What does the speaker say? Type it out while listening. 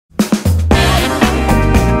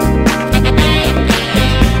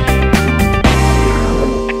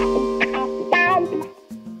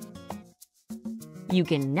You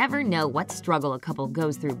can never know what struggle a couple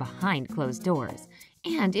goes through behind closed doors,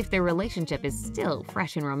 and if their relationship is still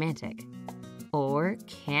fresh and romantic. Or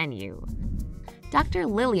can you? Dr.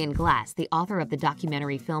 Lilian Glass, the author of the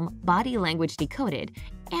documentary film Body Language Decoded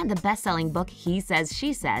and the best-selling book He Says,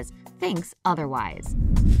 She Says, thinks otherwise.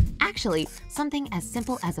 Actually, something as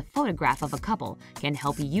simple as a photograph of a couple can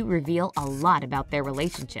help you reveal a lot about their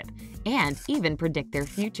relationship and even predict their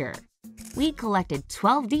future. We collected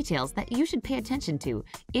 12 details that you should pay attention to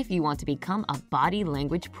if you want to become a body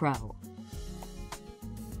language pro.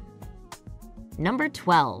 Number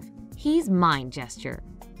 12. He's mind gesture.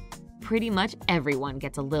 Pretty much everyone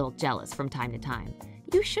gets a little jealous from time to time.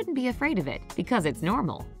 You shouldn't be afraid of it because it's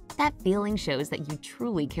normal. That feeling shows that you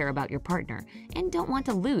truly care about your partner and don't want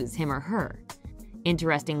to lose him or her.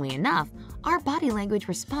 Interestingly enough, our body language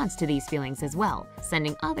responds to these feelings as well,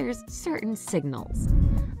 sending others certain signals.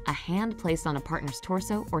 A hand placed on a partner's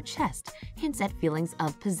torso or chest hints at feelings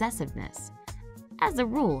of possessiveness. As a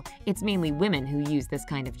rule, it's mainly women who use this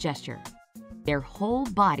kind of gesture. Their whole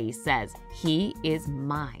body says, "He is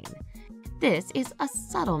mine." This is a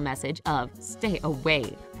subtle message of stay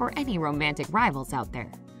away for any romantic rivals out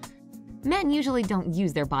there. Men usually don't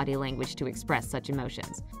use their body language to express such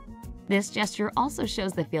emotions. This gesture also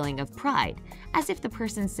shows the feeling of pride, as if the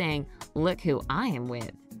person's saying, "Look who I am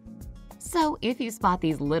with." So if you spot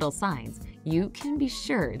these little signs, you can be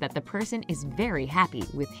sure that the person is very happy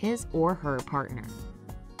with his or her partner.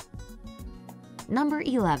 Number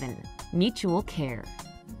 11. Mutual care.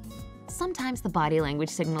 Sometimes the body language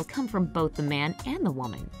signals come from both the man and the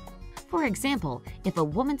woman. For example, if a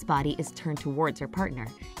woman's body is turned towards her partner,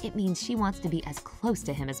 it means she wants to be as close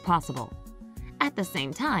to him as possible. At the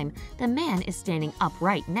same time, the man is standing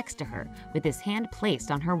upright next to her with his hand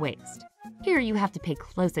placed on her waist. Here you have to pay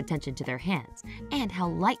close attention to their hands and how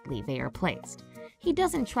lightly they are placed. He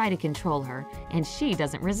doesn't try to control her, and she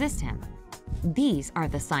doesn't resist him. These are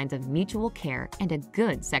the signs of mutual care and a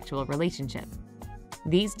good sexual relationship.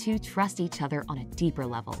 These two trust each other on a deeper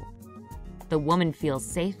level. The woman feels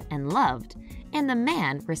safe and loved, and the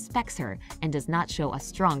man respects her and does not show a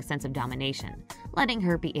strong sense of domination, letting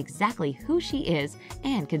her be exactly who she is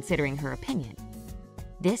and considering her opinion.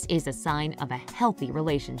 This is a sign of a healthy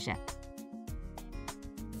relationship.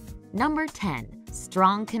 Number 10.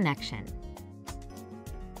 Strong connection.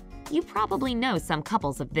 You probably know some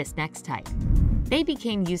couples of this next type. They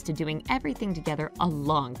became used to doing everything together a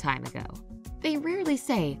long time ago. They rarely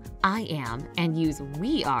say, "I am," and use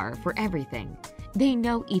 "we are" for everything. They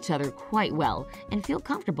know each other quite well and feel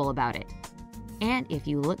comfortable about it. And if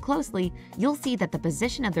you look closely, you'll see that the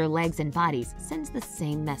position of their legs and bodies sends the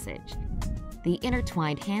same message. The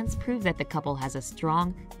intertwined hands prove that the couple has a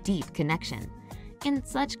strong, deep connection. In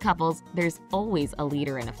such couples, there's always a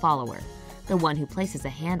leader and a follower. The one who places a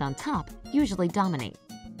hand on top usually dominates,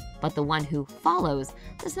 but the one who follows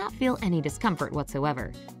does not feel any discomfort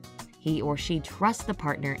whatsoever. He or she trusts the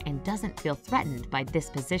partner and doesn't feel threatened by this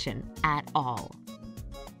position at all.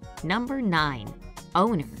 Number 9.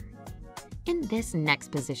 Owner. In this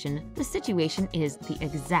next position, the situation is the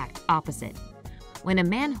exact opposite. When a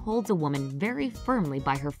man holds a woman very firmly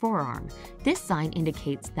by her forearm, this sign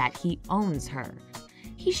indicates that he owns her.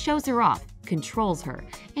 He shows her off, controls her,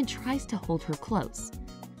 and tries to hold her close.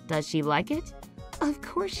 Does she like it? Of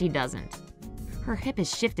course she doesn't. Her hip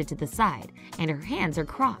is shifted to the side, and her hands are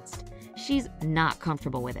crossed. She's not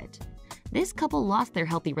comfortable with it. This couple lost their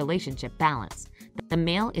healthy relationship balance. The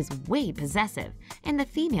male is way possessive, and the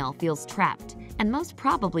female feels trapped and most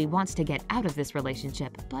probably wants to get out of this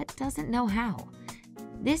relationship but doesn't know how.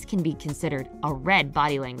 This can be considered a red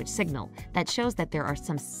body language signal that shows that there are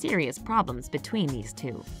some serious problems between these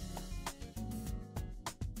two.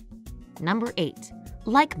 Number 8.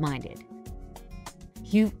 Like-minded.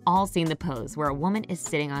 You've all seen the pose where a woman is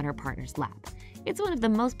sitting on her partner's lap. It's one of the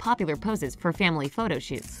most popular poses for family photo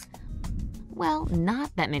shoots. Well,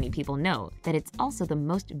 not that many people know that it's also the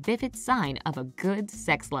most vivid sign of a good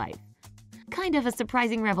sex life. Kind of a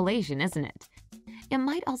surprising revelation, isn't it? It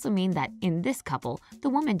might also mean that in this couple, the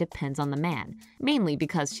woman depends on the man, mainly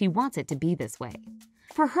because she wants it to be this way.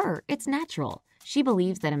 For her, it's natural. She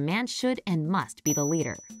believes that a man should and must be the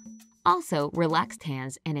leader. Also, relaxed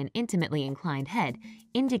hands and an intimately inclined head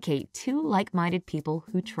indicate two like-minded people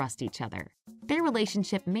who trust each other. Their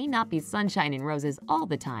relationship may not be sunshine and roses all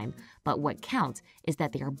the time, but what counts is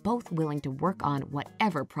that they are both willing to work on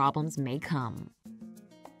whatever problems may come.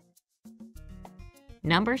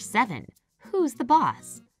 Number 7. Who's the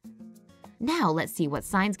boss? Now let's see what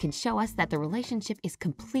signs can show us that the relationship is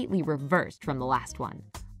completely reversed from the last one.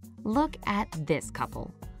 Look at this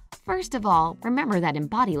couple. First of all, remember that in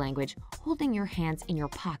body language, holding your hands in your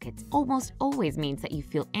pockets almost always means that you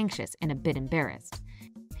feel anxious and a bit embarrassed.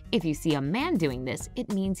 If you see a man doing this,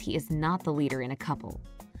 it means he is not the leader in a couple.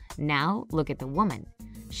 Now, look at the woman.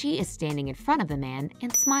 She is standing in front of the man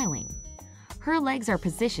and smiling. Her legs are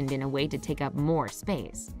positioned in a way to take up more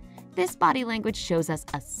space. This body language shows us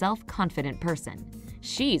a self-confident person.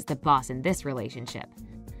 She's the boss in this relationship.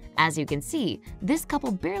 As you can see, this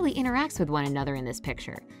couple barely interacts with one another in this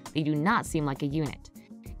picture. They do not seem like a unit.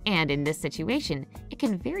 And in this situation, it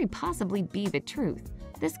can very possibly be the truth.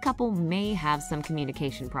 This couple may have some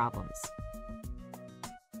communication problems.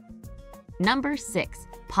 Number 6.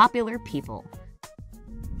 Popular people.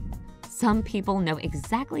 Some people know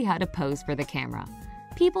exactly how to pose for the camera.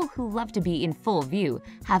 People who love to be in full view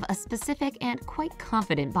have a specific and quite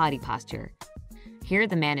confident body posture. Here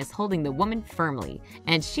the man is holding the woman firmly,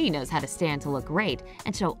 and she knows how to stand to look great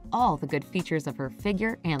and show all the good features of her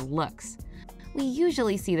figure and looks. We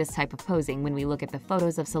usually see this type of posing when we look at the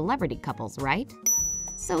photos of celebrity couples, right?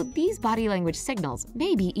 So these body language signals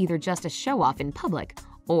may be either just a show-off in public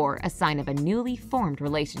or a sign of a newly formed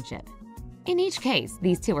relationship. In each case,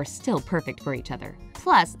 these two are still perfect for each other.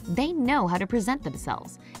 Plus, they know how to present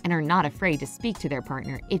themselves and are not afraid to speak to their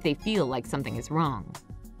partner if they feel like something is wrong.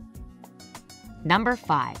 Number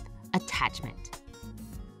 5. Attachment.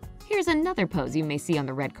 Here's another pose you may see on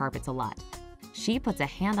the red carpets a lot. She puts a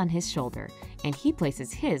hand on his shoulder and he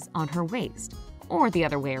places his on her waist, or the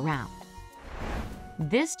other way around.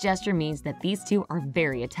 This gesture means that these two are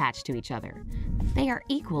very attached to each other. They are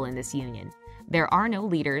equal in this union. There are no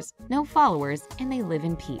leaders, no followers, and they live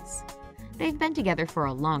in peace. They've been together for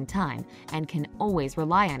a long time and can always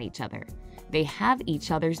rely on each other. They have each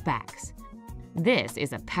other's backs. This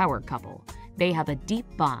is a power couple. They have a deep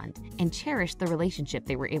bond and cherish the relationship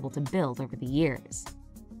they were able to build over the years.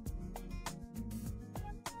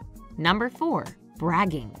 Number 4.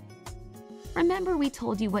 Bragging. Remember we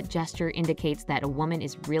told you what gesture indicates that a woman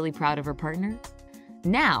is really proud of her partner?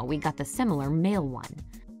 Now we got the similar male one.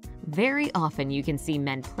 Very often you can see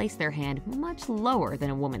men place their hand much lower than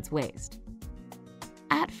a woman's waist.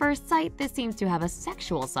 At first sight, this seems to have a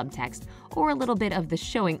sexual subtext or a little bit of the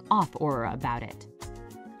showing off aura about it.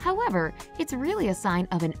 However, it's really a sign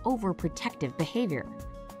of an overprotective behavior.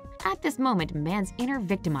 At this moment, man's inner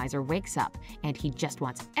victimizer wakes up and he just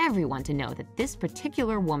wants everyone to know that this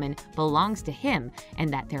particular woman belongs to him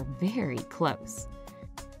and that they're very close.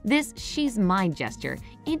 This "she's mine" gesture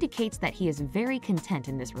indicates that he is very content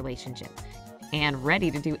in this relationship and ready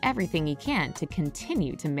to do everything he can to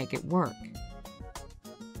continue to make it work.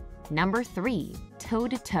 Number 3.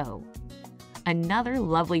 Toe-to-toe. Another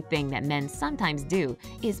lovely thing that men sometimes do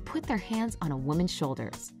is put their hands on a woman's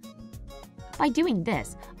shoulders. By doing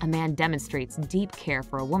this, a man demonstrates deep care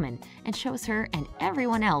for a woman and shows her and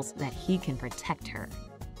everyone else that he can protect her.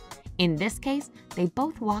 In this case, they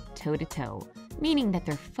both walk toe-to-toe, meaning that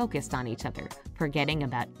they're focused on each other, forgetting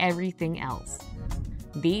about everything else.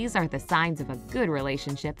 These are the signs of a good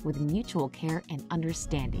relationship with mutual care and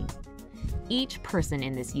understanding. Each person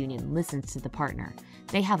in this union listens to the partner.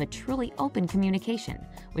 They have a truly open communication,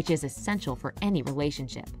 which is essential for any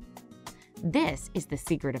relationship. This is the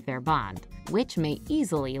secret of their bond, which may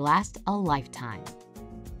easily last a lifetime.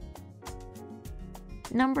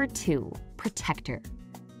 Number 2. Protector.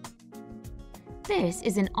 This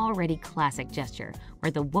is an already classic gesture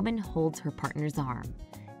where the woman holds her partner's arm.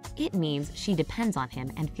 It means she depends on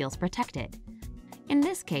him and feels protected. In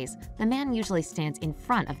this case, the man usually stands in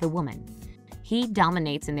front of the woman. He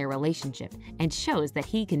dominates in their relationship and shows that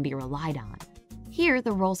he can be relied on. Here,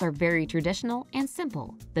 the roles are very traditional and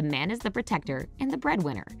simple. The man is the protector and the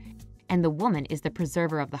breadwinner, and the woman is the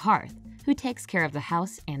preserver of the hearth, who takes care of the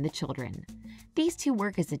house and the children. These two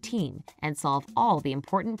work as a team and solve all the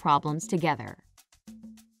important problems together.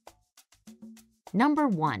 Number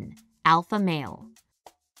 1. Alpha male.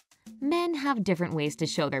 Men have different ways to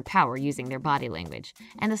show their power using their body language,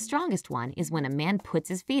 and the strongest one is when a man puts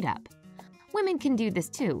his feet up. Women can do this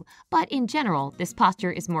too, but in general, this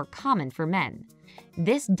posture is more common for men.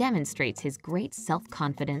 This demonstrates his great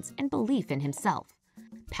self-confidence and belief in himself.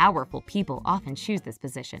 Powerful people often choose this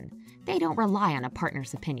position. They don't rely on a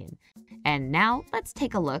partner's opinion. And now, let's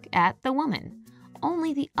take a look at the woman.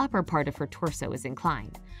 Only the upper part of her torso is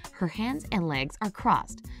inclined. Her hands and legs are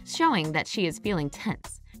crossed, showing that she is feeling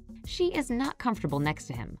tense. She is not comfortable next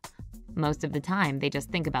to him. Most of the time, they just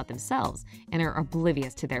think about themselves and are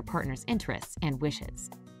oblivious to their partner's interests and wishes.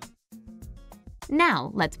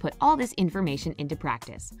 Now, let's put all this information into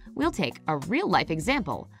practice. We'll take a real-life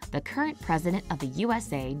example, the current president of the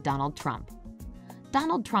USA, Donald Trump.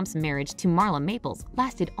 Donald Trump's marriage to Marla Maples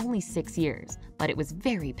lasted only 6 years, but it was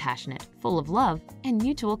very passionate, full of love and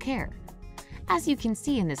mutual care. As you can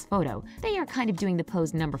see in this photo, they are kind of doing the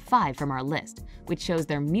pose number 5 from our list, which shows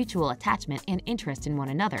their mutual attachment and interest in one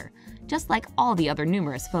another, just like all the other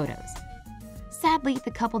numerous photos. Sadly, the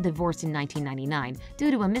couple divorced in 1999 due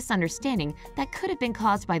to a misunderstanding that could have been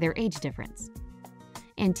caused by their age difference.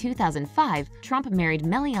 In 2005, Trump married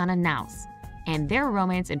Meliana Naus, and their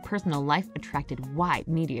romance and personal life attracted wide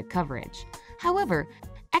media coverage. However,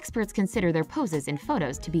 experts consider their poses in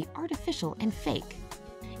photos to be artificial and fake.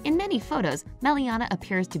 In many photos, Meliana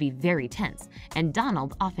appears to be very tense, and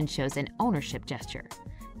Donald often shows an ownership gesture.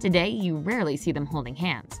 Today, you rarely see them holding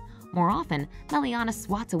hands. More often, Meliana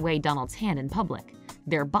swats away Donald's hand in public.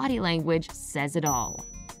 Their body language says it all.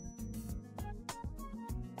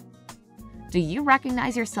 Do you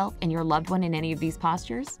recognize yourself and your loved one in any of these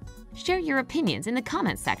postures? Share your opinions in the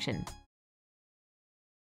comments section.